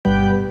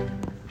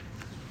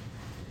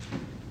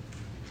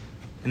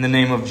In the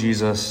name of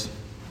Jesus,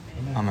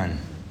 Amen.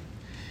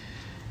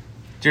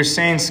 Dear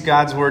saints,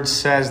 God's word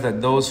says that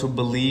those who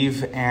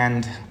believe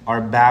and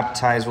are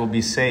baptized will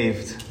be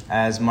saved,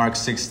 as Mark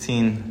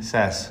 16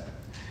 says.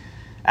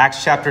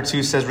 Acts chapter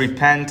 2 says,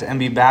 "Repent and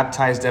be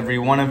baptized, every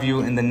one of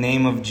you, in the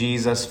name of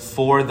Jesus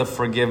for the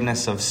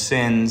forgiveness of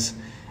sins,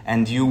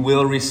 and you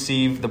will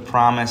receive the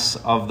promise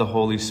of the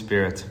Holy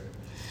Spirit."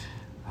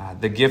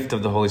 The gift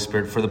of the Holy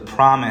Spirit, for the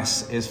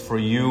promise is for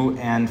you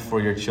and for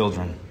your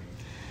children.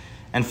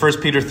 And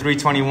 1 Peter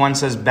 3:21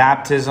 says,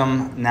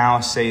 "Baptism now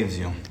saves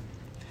you."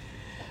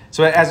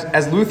 So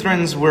as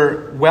Lutherans,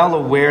 we're well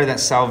aware that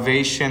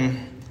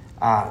salvation,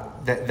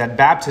 that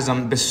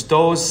baptism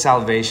bestows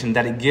salvation,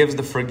 that it gives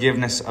the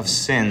forgiveness of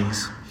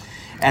sins,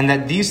 and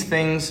that these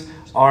things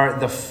are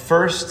the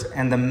first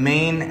and the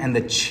main and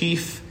the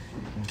chief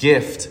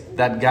gift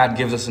that God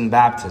gives us in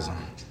baptism.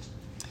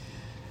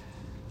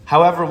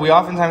 However, we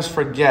oftentimes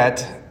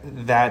forget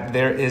that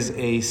there is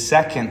a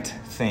second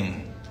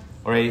thing,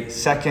 or a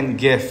second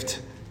gift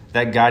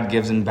that God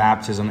gives in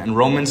baptism. And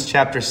Romans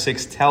chapter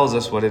 6 tells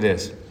us what it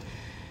is.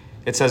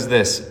 It says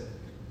this,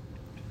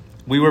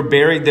 "We were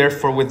buried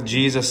therefore with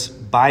Jesus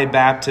by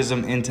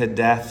baptism into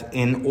death,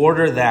 in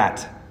order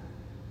that,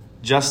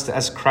 just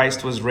as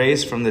Christ was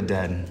raised from the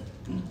dead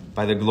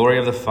by the glory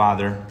of the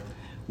Father,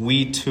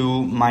 we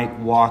too might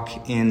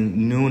walk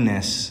in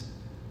newness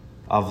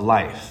of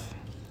life."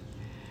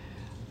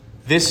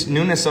 This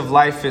newness of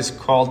life is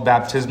called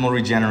baptismal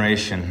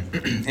regeneration.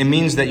 It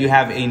means that you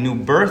have a new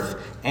birth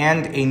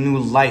and a new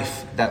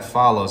life that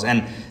follows.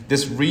 And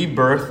this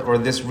rebirth or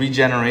this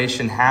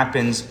regeneration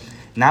happens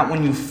not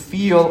when you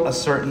feel a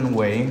certain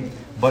way,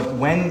 but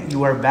when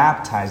you are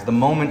baptized, the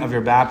moment of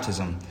your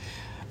baptism.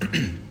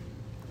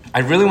 I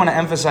really want to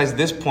emphasize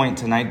this point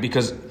tonight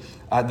because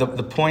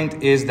the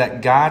point is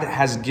that God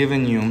has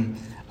given you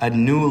a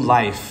new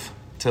life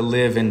to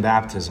live in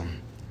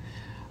baptism.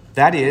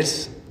 That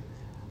is,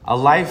 a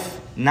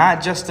life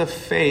not just of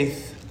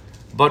faith,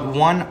 but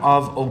one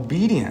of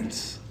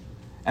obedience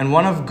and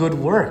one of good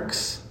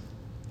works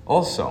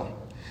also.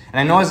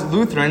 And I know as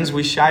Lutherans,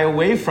 we shy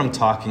away from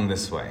talking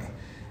this way.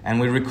 And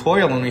we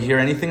recoil when we hear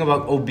anything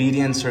about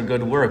obedience or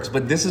good works.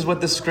 But this is what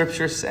the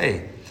scriptures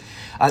say.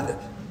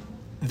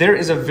 There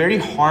is a very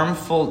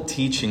harmful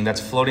teaching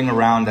that's floating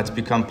around that's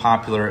become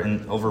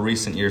popular over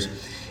recent years.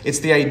 It's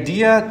the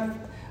idea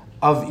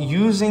of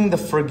using the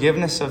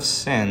forgiveness of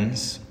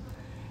sins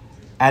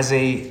as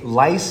a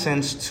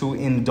license to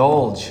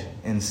indulge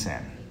in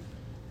sin.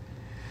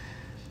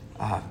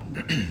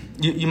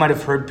 You might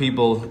have heard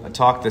people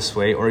talk this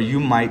way, or you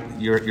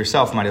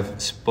yourself might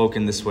have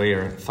spoken this way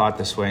or thought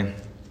this way,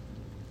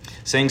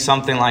 saying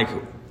something like,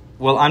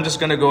 "Well, I'm just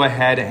going to go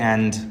ahead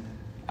and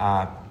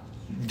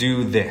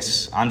do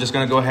this. I'm just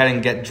going to go ahead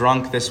and get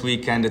drunk this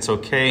weekend. It's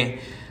okay.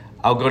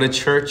 I'll go to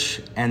church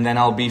and then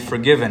I'll be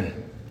forgiven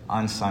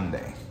on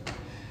Sunday."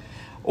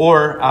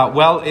 Or,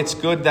 "Well, it's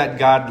good that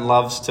God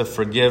loves to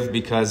forgive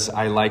because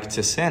I like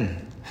to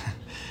sin.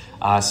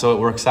 So it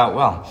works out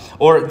well."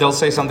 Or they'll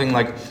say something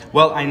like,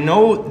 "Well, I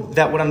know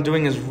that what I'm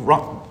doing is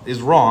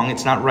wrong,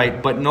 it's not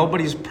right, but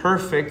nobody's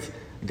perfect.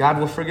 God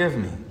will forgive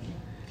me."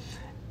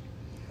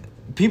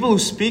 People who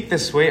speak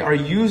this way are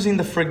using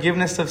the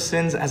forgiveness of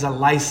sins as a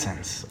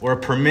license or a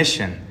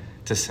permission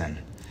to sin.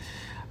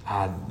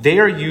 They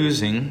are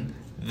using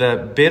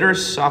the bitter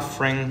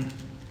suffering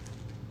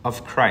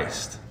of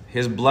Christ,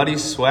 His bloody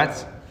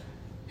sweat,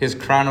 His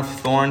crown of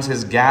thorns,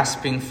 His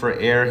gasping for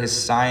air, His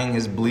sighing,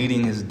 His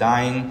bleeding, His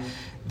dying,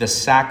 the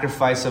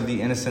sacrifice of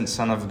the innocent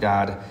Son of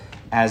God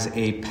as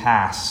a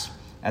pass,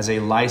 as a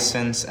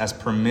license, as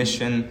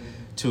permission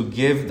to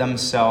give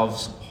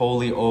themselves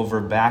wholly over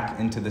back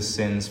into the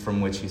sins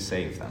from which He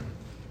saved them.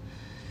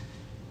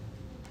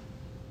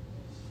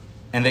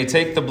 And they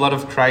take the blood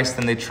of Christ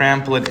and they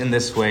trample it in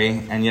this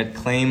way and yet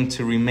claim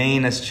to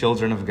remain as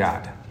children of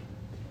God.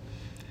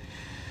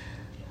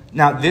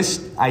 Now, this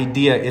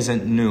idea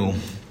isn't new.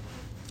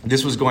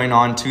 This was going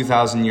on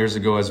 2,000 years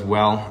ago as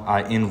well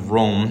in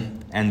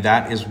Rome, and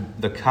that is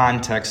the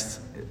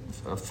context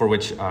for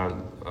which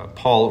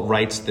Paul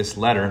writes this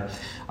letter.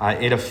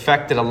 It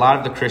affected a lot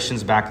of the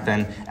Christians back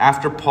then.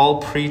 After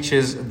Paul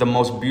preaches the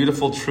most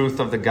beautiful truth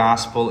of the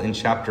gospel in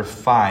chapter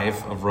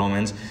 5 of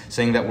Romans,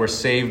 saying that we're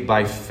saved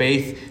by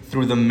faith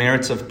through the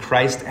merits of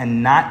Christ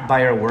and not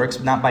by our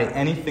works, not by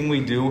anything we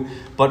do,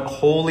 but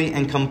wholly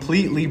and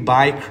completely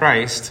by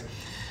Christ,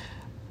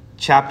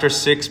 chapter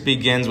 6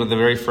 begins with the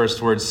very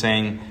first word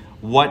saying,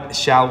 "What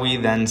shall we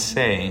then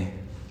say?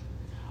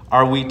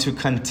 Are we to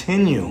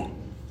continue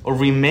or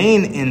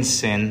remain in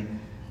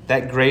sin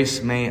that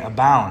grace may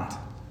abound?"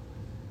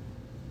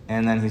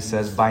 And then he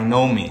says, "By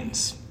no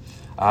means."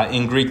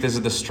 In Greek, this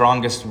is the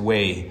strongest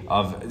way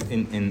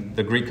in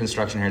the Greek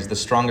construction here, is the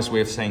strongest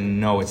way of saying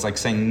no. It's like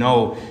saying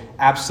no,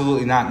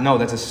 absolutely not. No,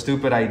 that's a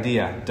stupid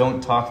idea.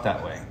 Don't talk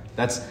that way.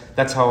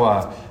 That's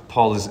how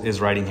Paul is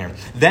writing here.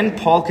 Then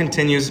Paul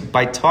continues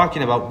by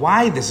talking about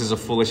why this is a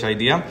foolish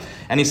idea.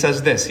 And he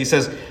says this. He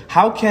says,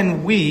 "How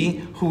can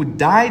we who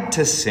died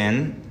to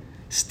sin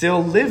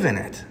still live in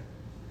it?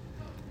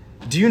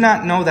 Do you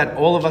not know that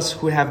all of us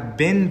who have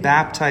been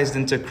baptized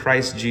into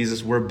Christ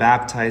Jesus were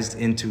baptized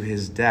into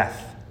his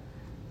death?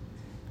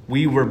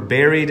 We were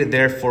buried,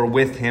 therefore,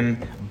 with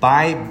him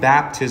by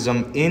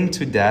baptism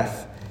into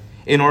death,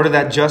 in order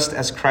that just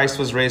as Christ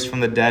was raised from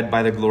the dead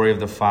by the glory of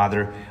the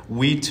Father,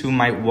 we too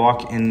might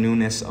walk in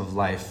newness of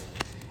life.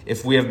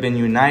 If we have been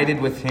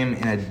united with him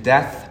in a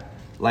death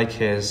like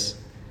his,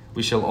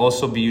 we shall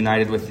also be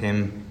united with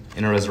him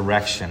in a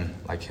resurrection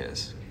like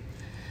his.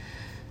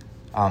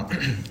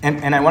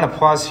 And I want to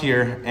pause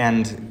here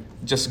and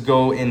just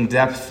go in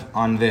depth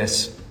on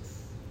this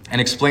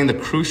and explain the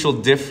crucial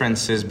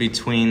differences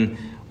between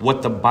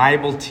what the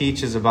Bible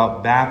teaches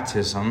about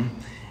baptism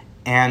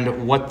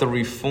and what the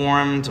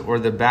Reformed or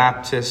the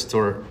Baptist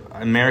or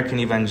American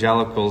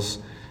evangelicals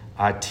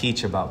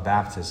teach about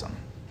baptism.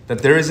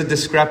 That there is a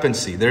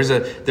discrepancy. There's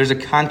a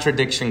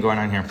contradiction going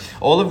on here.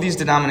 All of these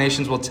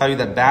denominations will tell you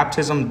that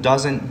baptism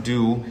doesn't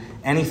do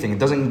anything. It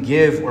doesn't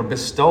give or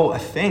bestow a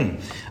thing,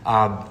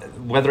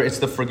 whether it's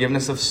the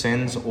forgiveness of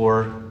sins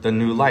or the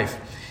new life.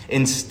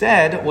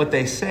 Instead, what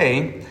they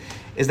say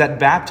is that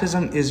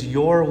baptism is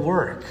your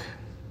work.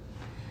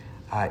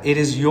 It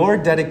is your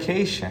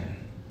dedication,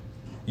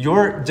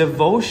 your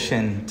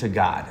devotion to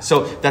God.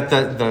 So that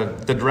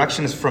the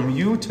direction is from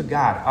you to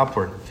God,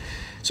 upward.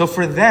 So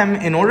for them,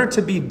 in order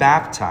to be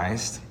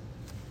baptized,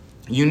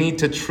 you need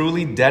to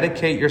truly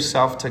dedicate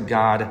yourself to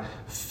God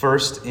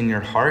first in your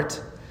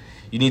heart.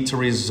 You need to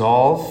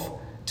resolve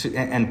to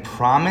and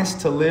promise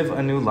to live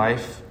a new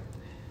life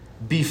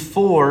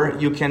before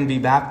you can be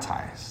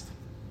baptized.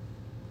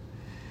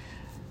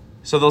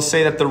 So they'll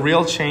say that the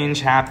real change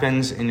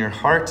happens in your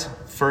heart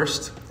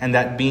first, and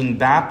that being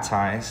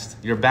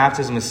baptized, your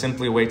baptism is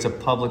simply a way to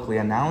publicly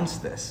announce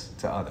this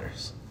to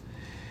others.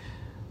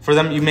 For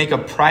them, you make a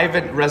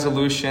private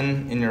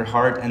resolution in your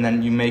heart, and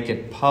then you make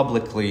it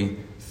publicly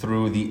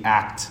through the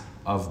act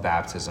of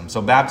baptism.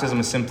 So baptism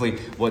is simply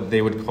what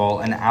they would call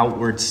an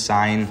outward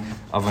sign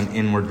of an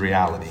inward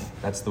reality.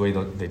 That's the way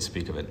they'd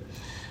speak of it.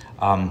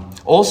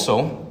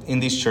 Also, in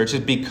these churches,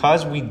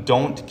 because we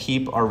don't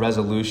keep our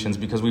resolutions,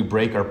 because we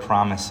break our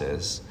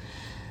promises,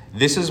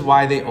 this is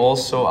why they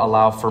also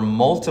allow for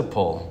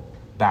multiple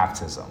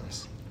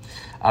baptisms.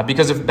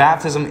 Because if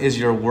baptism is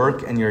your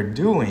work and your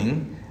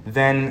doing,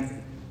 then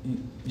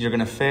you're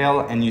going to fail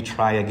and you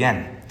try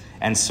again.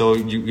 And so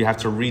you have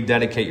to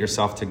rededicate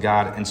yourself to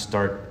God and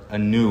start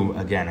anew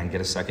again and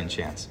get a second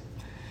chance.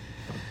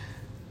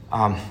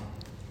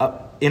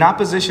 In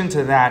opposition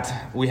to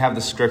that, we have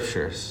the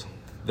scriptures,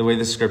 the way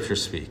the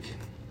scriptures speak.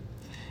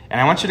 And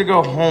I want you to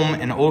go home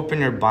and open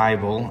your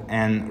Bible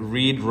and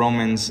read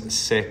Romans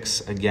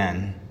 6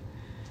 again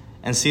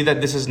and see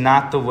that this is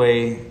not the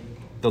way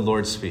the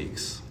Lord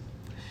speaks.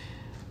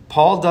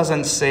 Paul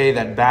doesn't say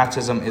that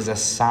baptism is a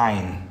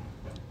sign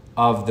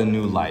of the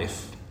new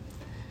life.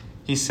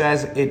 He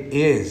says it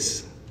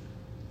is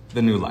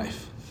the new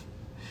life.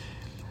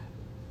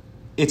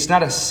 It's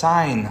not a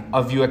sign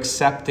of you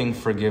accepting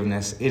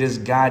forgiveness. It is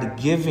God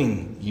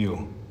giving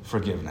you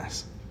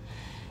forgiveness.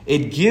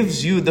 It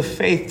gives you the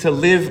faith to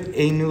live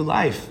a new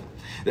life.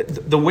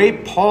 The way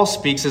Paul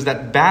speaks is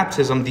that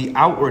baptism, the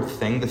outward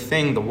thing,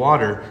 the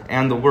water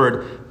and the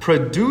word,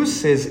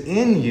 produces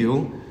in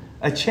you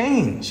a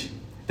change.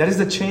 That is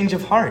the change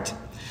of heart.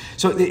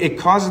 So it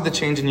causes the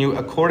change in you.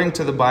 According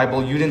to the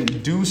Bible, you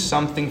didn't do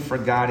something for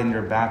God in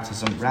your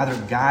baptism. Rather,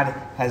 God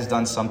has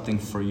done something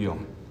for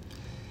you.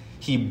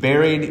 He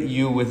buried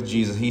you with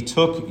Jesus. He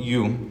took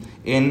you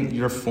in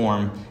your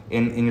form,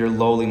 in your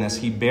lowliness.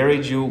 He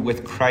buried you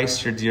with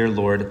Christ, your dear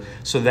Lord,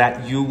 so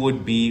that you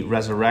would be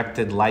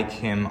resurrected like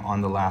him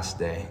on the last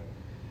day.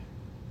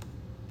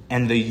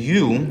 And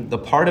the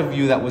part of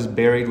you that was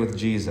buried with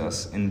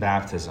Jesus in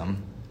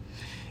baptism,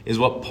 is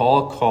what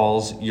Paul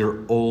calls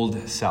your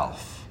old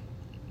self.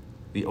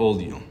 The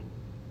old you.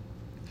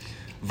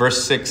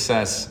 Verse 6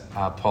 says,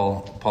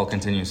 Paul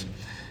continues,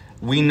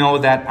 we know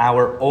that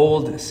our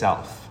old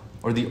self,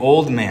 or the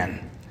old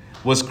man,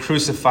 was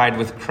crucified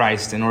with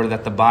Christ in order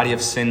that the body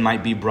of sin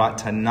might be brought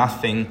to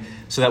nothing,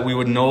 so that we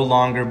would no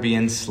longer be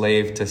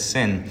enslaved to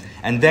sin.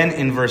 And then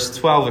in verse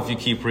 12, if you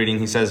keep reading,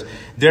 he says,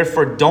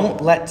 therefore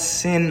don't let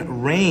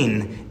sin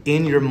reign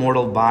in your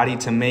mortal body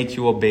to make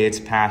you obey its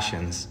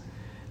passions.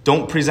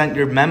 Don't present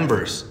your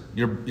members,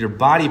 your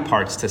body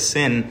parts to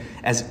sin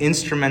as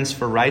instruments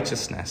for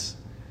righteousness,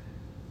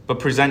 but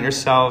present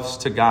yourselves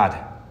to God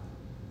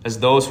as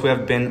those who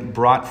have been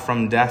brought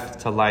from death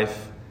to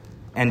life,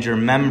 and your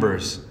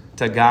members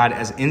to God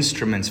as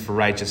instruments for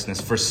righteousness.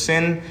 For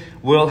sin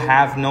will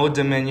have no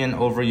dominion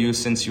over you,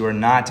 since you are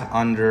not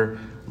under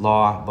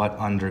law, but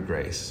under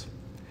grace.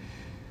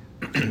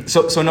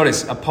 So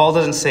notice, Paul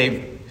doesn't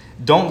say,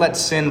 don't let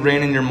sin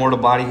reign in your mortal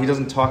body. He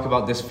doesn't talk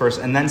about this first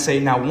and then say,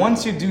 now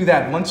once you do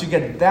that, once you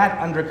get that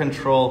under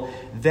control,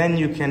 then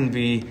you can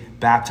be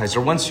baptized.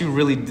 Or once you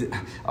really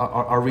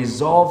are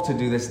resolved to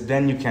do this,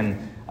 then you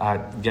can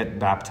get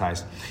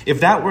baptized. If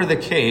that were the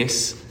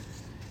case,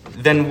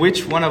 then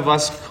which one of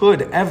us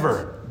could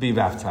ever be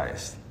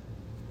baptized?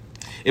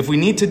 If we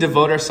need to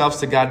devote ourselves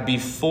to God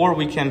before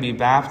we can be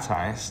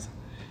baptized,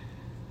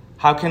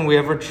 how can we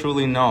ever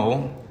truly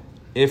know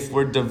if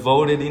we're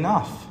devoted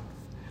enough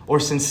or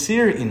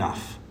sincere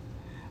enough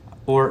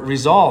or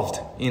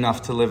resolved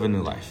enough to live a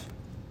new life?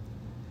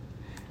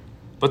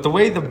 But the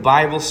way the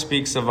Bible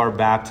speaks of our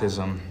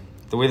baptism,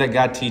 the way that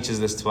God teaches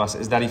this to us,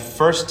 is that he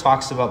first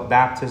talks about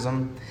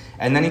baptism,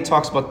 and then he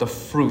talks about the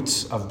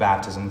fruits of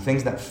baptism,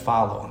 things that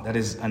follow, that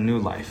is a new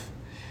life.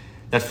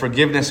 That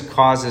forgiveness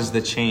causes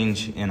the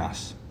change in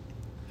us.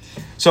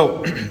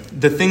 So,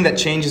 the thing that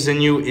changes in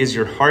you is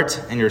your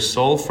heart and your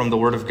soul from the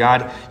Word of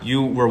God.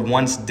 You were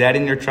once dead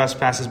in your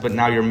trespasses, but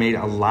now you're made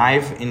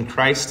alive in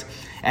Christ.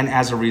 And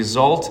as a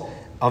result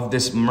of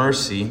this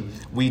mercy,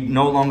 we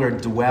no longer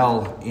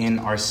dwell in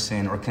our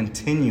sin or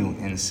continue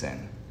in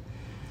sin.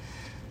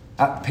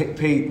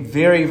 Pay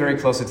very, very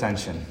close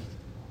attention.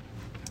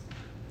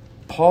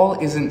 Paul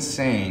isn't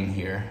saying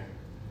here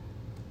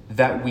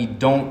that we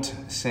don't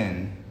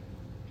sin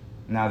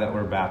now that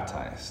we're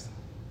baptized.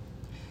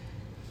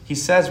 He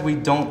says we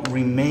don't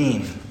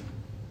remain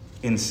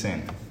in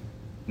sin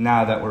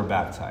now that we're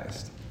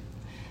baptized.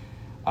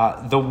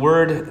 The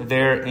word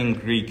there in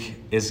Greek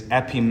is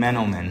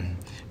epimenomen,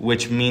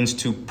 which means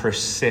to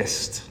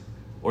persist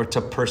or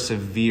to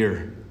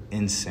persevere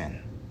in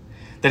sin.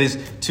 That is,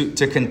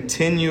 to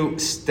continue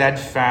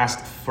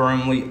steadfast,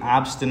 firmly,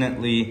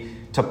 abstinently,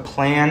 to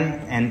plan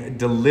and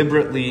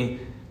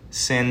deliberately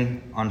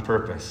sin on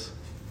purpose.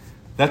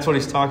 That's what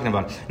he's talking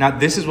about. Now,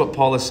 this is what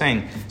Paul is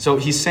saying. So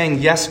he's saying,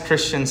 yes,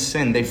 Christians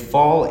sin. They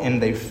fall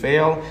and they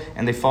fail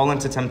and they fall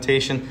into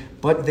temptation,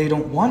 but they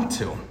don't want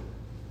to.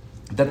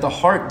 That the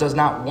heart does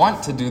not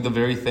want to do the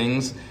very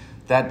things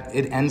that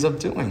it ends up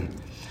doing.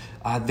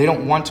 They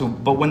don't want to,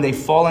 but when they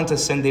fall into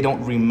sin, they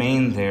don't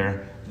remain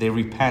there. They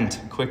repent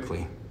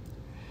quickly.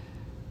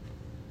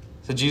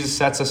 So Jesus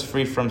sets us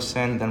free from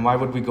sin. Then why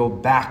would we go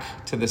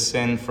back to the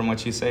sin from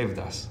which he saved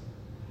us?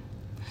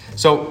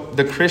 So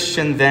the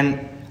Christian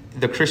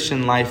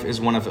life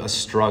is one of a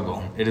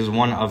struggle. It is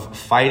one of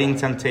fighting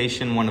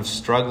temptation, one of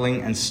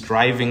struggling and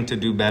striving to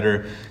do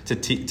better, to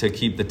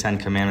keep the Ten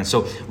Commandments.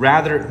 So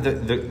rather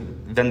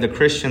than the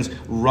Christians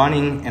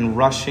running and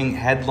rushing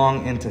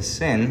headlong into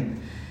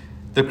sin,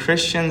 the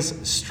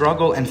Christians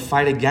struggle and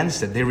fight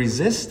against it. They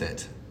resist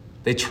it.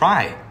 They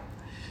try.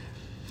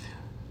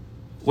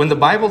 When the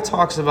Bible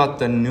talks about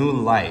the new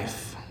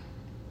life,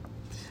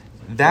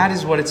 that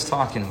is what it's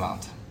talking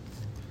about.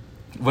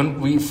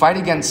 When we fight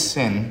against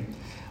sin,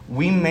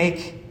 we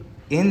make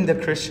in the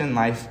Christian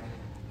life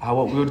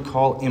what we would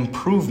call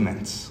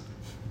improvements.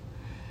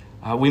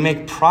 We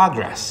make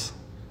progress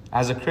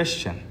as a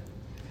Christian.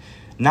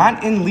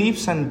 Not in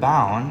leaps and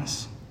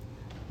bounds,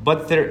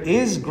 but there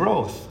is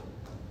growth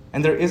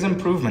and there is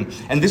improvement.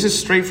 And this is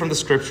straight from the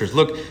scriptures.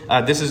 Look,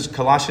 this is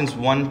Colossians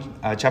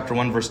 1, chapter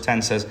 1, verse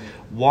 10 says,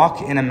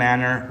 "Walk in a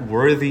manner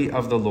worthy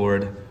of the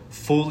Lord,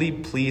 fully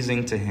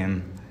pleasing to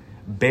him,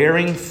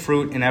 bearing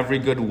fruit in every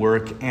good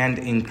work and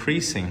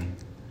increasing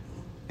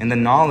in the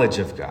knowledge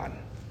of God."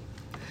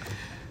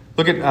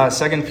 Look at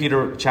 2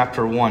 Peter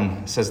chapter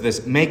 1 says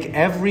this, "Make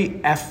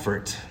every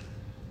effort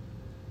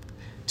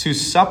to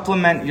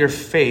supplement your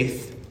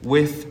faith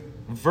with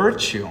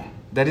virtue,"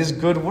 that is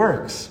good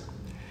works,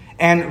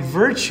 "and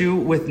virtue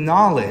with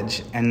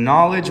knowledge, and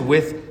knowledge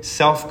with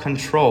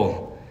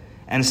self-control,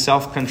 and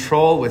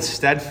self-control with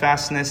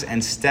steadfastness,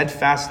 and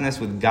steadfastness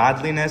with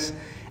godliness,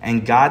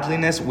 and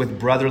godliness with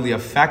brotherly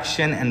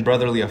affection, and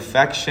brotherly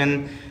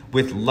affection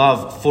with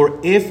love. For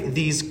if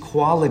these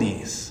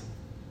qualities,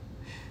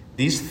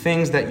 these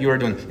things that you are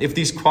doing, if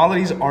these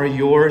qualities are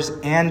yours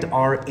and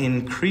are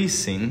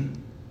increasing,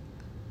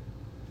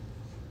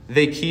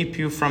 they keep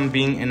you from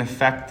being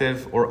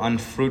ineffective or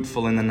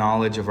unfruitful in the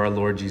knowledge of our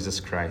Lord Jesus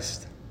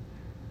Christ.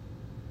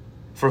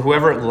 For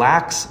whoever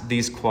lacks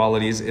these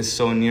qualities is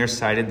so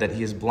nearsighted that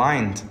he is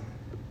blind,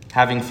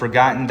 having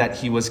forgotten that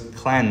he was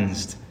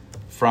cleansed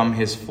from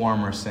his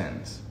former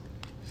sins."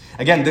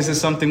 Again, this is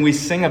something we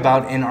sing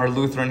about in our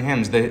Lutheran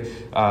hymns.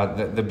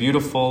 The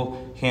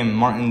beautiful hymn,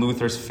 Martin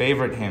Luther's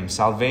favorite hymn,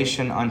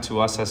 "Salvation unto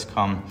us has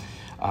come."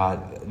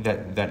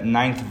 That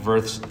ninth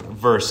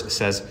verse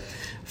says,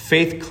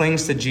 "Faith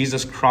clings to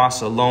Jesus'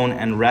 cross alone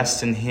and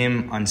rests in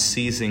him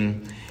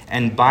unceasing.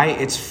 And by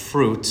its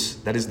fruits,"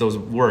 that is those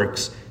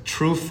works,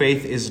 "true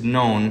faith is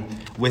known,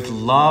 with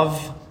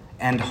love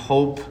and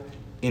hope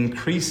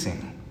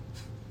increasing."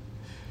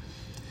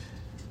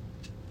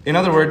 In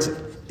other words,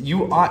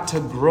 you ought to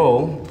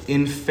grow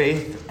in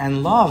faith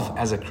and love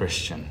as a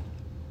Christian.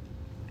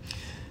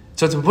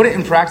 So to put it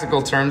in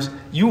practical terms,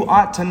 you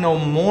ought to know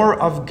more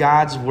of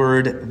God's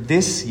word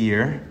this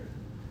year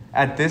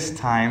at this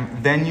time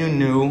than you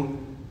knew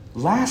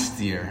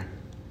last year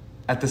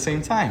at the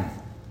same time.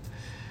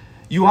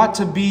 You ought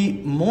to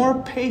be more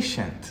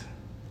patient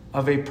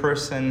of a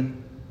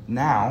person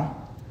now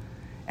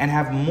and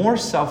have more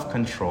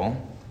self-control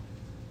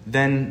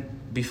than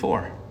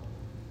before.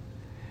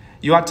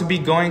 You ought to be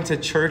going to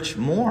church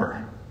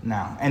more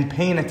now and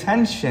paying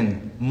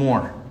attention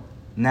more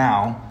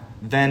now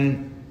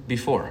than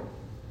before,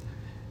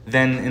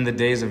 than in the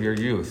days of your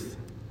youth.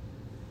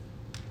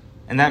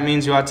 And that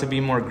means you ought to be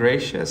more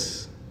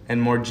gracious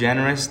and more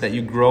generous, that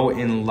you grow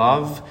in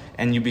love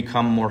and you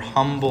become more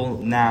humble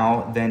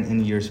now than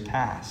in years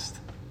past.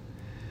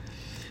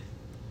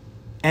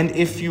 And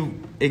if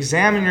you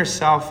examine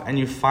yourself and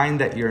you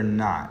find that you're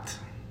not,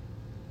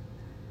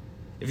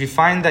 if you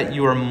find that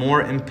you are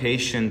more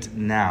impatient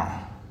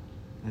now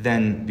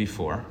than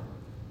before,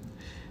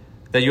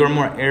 that you are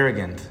more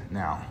arrogant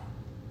now,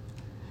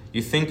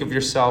 you think of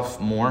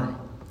yourself more,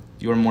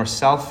 you are more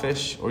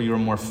selfish, or you are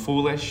more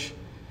foolish,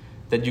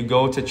 that you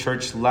go to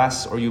church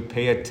less or you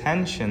pay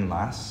attention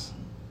less,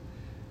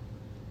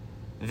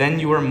 then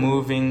you are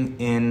moving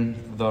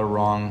in the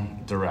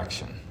wrong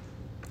direction.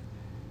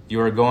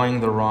 You are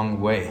going the wrong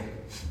way.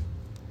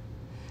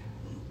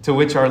 To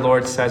which our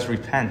Lord says,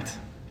 repent,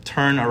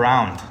 turn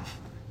around,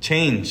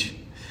 change.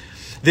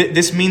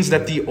 This means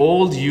that the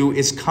old you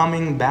is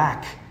coming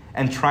back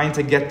and trying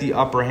to get the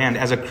upper hand.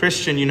 As a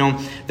Christian, you know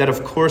that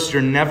of course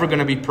you're never going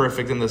to be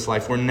perfect in this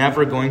life. We're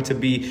never going to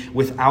be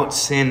without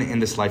sin in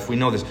this life. We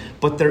know this.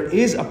 But there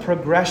is a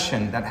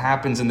progression that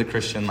happens in the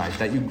Christian life,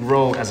 that you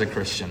grow as a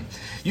Christian.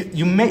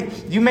 You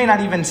may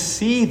not even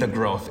see the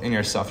growth in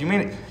yourself. You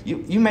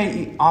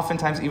may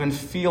oftentimes even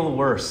feel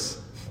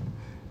worse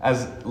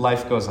as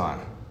life goes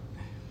on.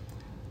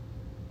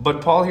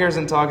 But Paul here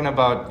isn't talking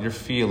about your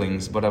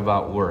feelings, but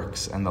about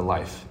works and the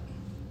life.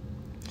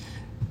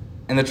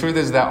 And the truth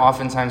is that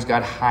oftentimes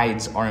God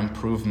hides our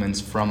improvements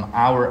from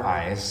our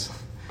eyes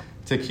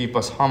to keep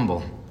us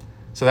humble,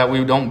 so that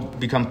we don't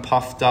become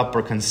puffed up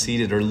or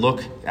conceited or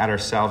look at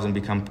ourselves and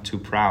become too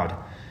proud.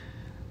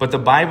 But the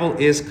Bible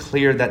is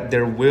clear that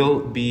there will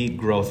be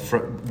growth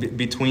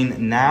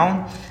between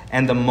now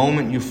and the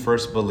moment you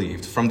first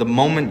believed. From the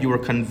moment you were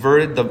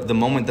converted, the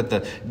moment that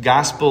the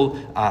gospel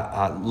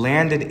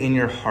landed in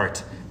your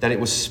heart, that it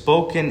was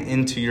spoken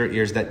into your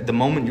ears, that the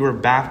moment you were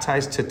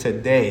baptized to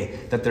today,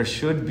 that there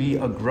should be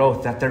a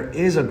growth, that there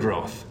is a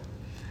growth,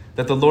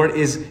 that the Lord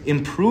is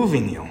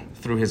improving you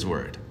through his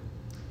word.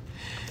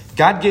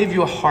 God gave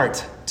you a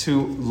heart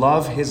to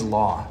love his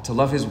law, to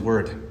love his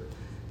word,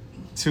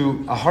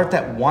 to a heart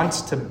that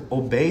wants to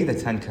obey the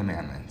 10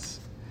 commandments,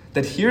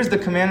 that hears the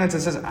commandments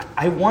and says,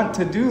 I want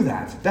to do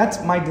that.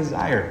 That's my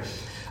desire.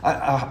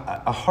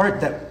 A heart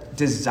that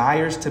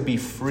desires to be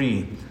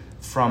free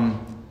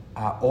from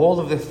all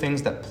of the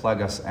things that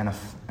plague us and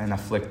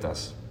afflict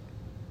us.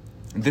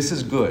 This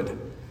is good.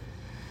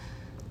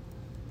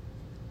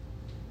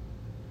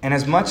 And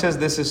as much as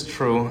this is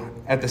true,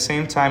 at the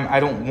same time, I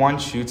don't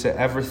want you to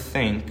ever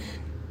think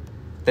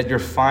that you're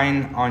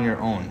fine on your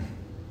own,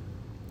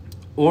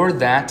 or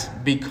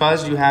that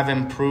because you have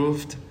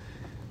improved,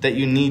 that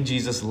you need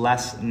Jesus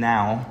less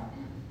now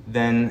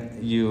than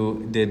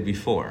you did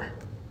before.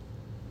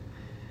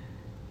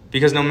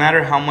 Because no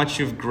matter how much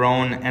you've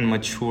grown and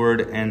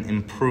matured and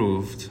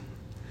improved,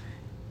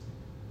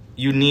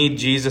 you need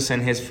Jesus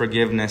and his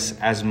forgiveness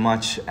as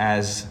much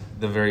as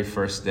the very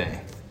first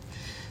day.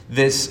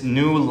 This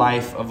new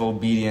life of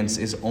obedience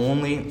is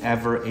only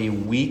ever a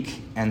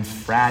weak and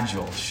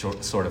fragile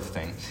sort of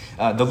thing.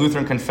 The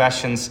Lutheran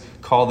confessions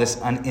call this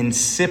an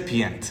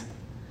incipient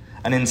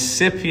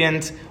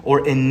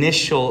or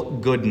initial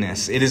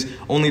goodness. It is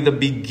only the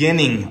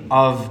beginning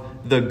of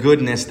the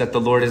goodness that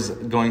the Lord is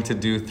going to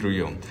do through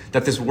you.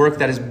 That this work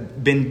that has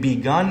been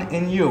begun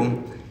in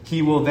you,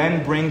 he will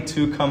then bring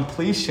to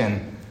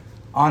completion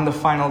on the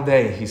final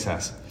day, he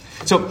says.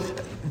 So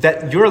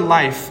that your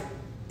life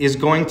is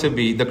going to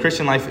be, the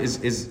Christian life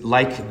is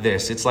like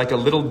this. It's like a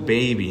little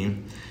baby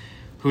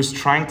who's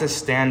trying to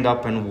stand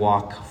up and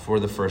walk for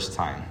the first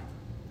time.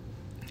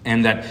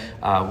 And that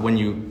when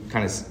you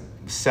kind of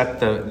set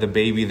the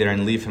baby there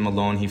and leave him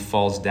alone, he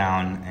falls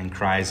down and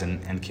cries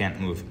and can't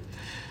move.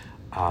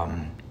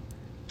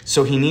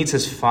 So he needs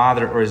his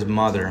father or his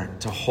mother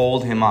to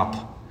hold him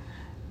up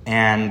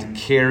and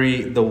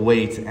carry the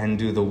weight and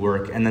do the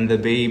work. And then the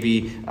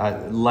baby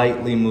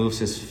lightly moves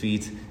his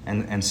feet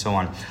and so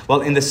on.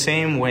 Well, in the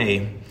same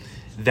way,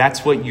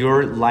 that's what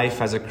your life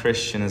as a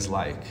Christian is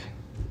like.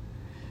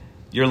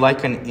 You're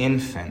like an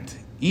infant.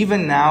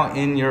 Even now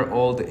in your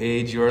old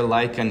age, you're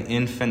like an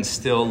infant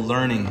still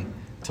learning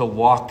to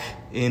walk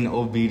in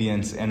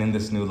obedience and in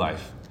this new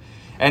life.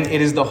 And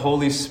it is the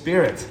Holy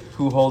Spirit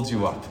who holds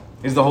you up.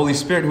 It is the Holy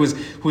Spirit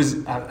who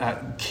is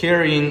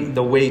carrying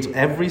the weight.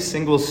 Every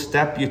single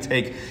step you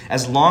take,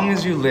 as long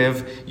as you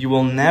live, you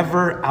will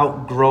never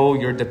outgrow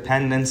your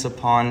dependence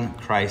upon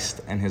Christ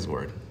and his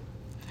word.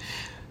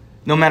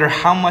 No matter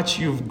how much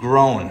you've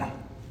grown,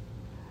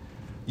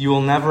 you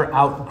will never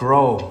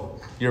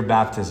outgrow your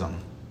baptism.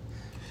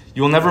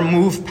 You will never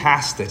move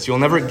past it. You'll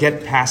never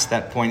get past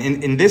that point.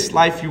 In this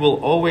life, you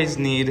will always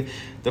need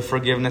the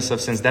forgiveness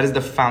of sins. That is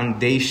the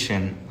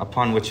foundation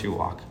upon which you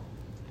walk.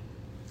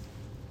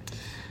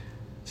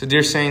 So,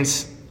 dear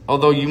saints,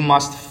 although you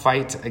must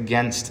fight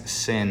against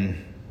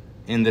sin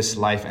in this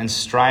life and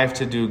strive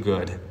to do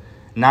good,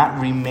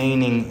 not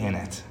remaining in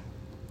it,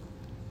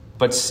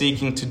 but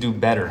seeking to do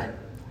better,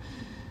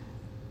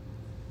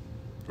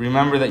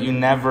 remember that you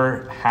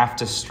never have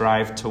to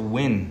strive to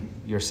win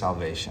your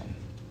salvation.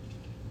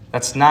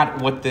 That's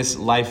not what this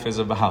life is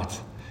about.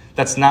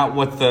 That's not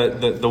what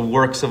the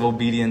works of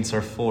obedience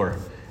are for.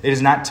 It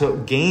is not to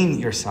gain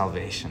your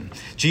salvation.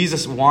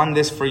 Jesus won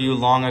this for you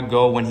long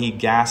ago when he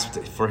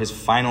gasped for his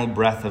final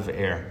breath of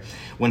air,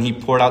 when he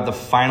poured out the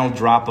final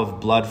drop of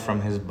blood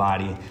from his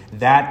body.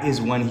 That is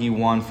when he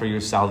won for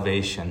your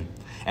salvation.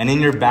 And in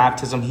your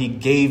baptism, he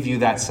gave you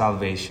that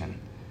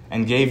salvation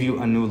and gave you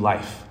a new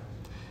life.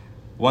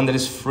 One that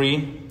is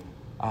free,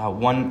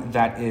 one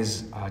that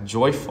is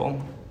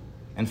joyful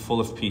and full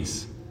of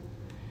peace.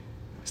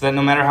 So that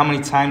no matter how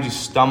many times you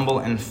stumble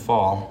and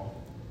fall,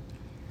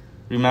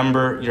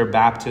 remember your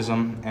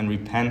baptism and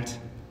repent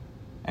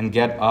and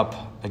get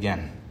up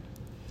again.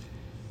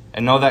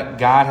 And know that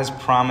God has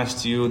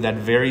promised you that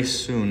very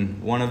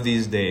soon, one of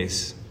these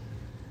days,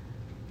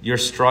 your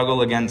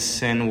struggle against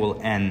sin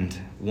will end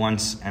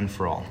once and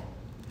for all.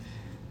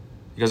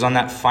 Because on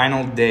that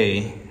final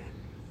day,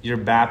 your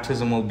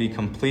baptism will be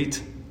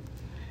complete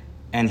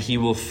and he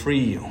will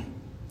free you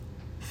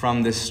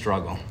from this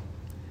struggle.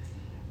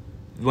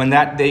 When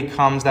that day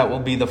comes, that will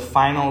be the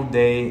final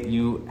day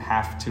you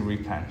have to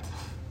repent.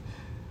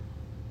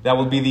 That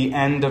will be the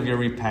end of your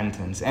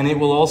repentance. And it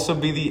will also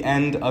be the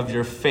end of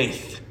your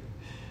faith,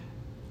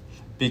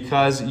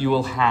 because you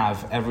will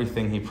have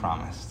everything he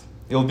promised.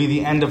 It will be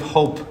the end of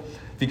hope,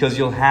 because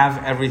you'll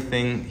have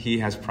everything he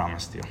has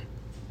promised you.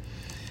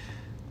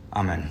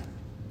 Amen.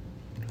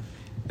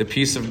 The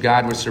peace of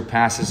God, which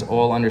surpasses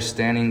all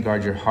understanding,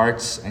 guard your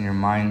hearts and your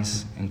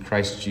minds in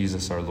Christ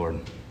Jesus our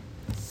Lord.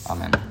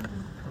 Amen.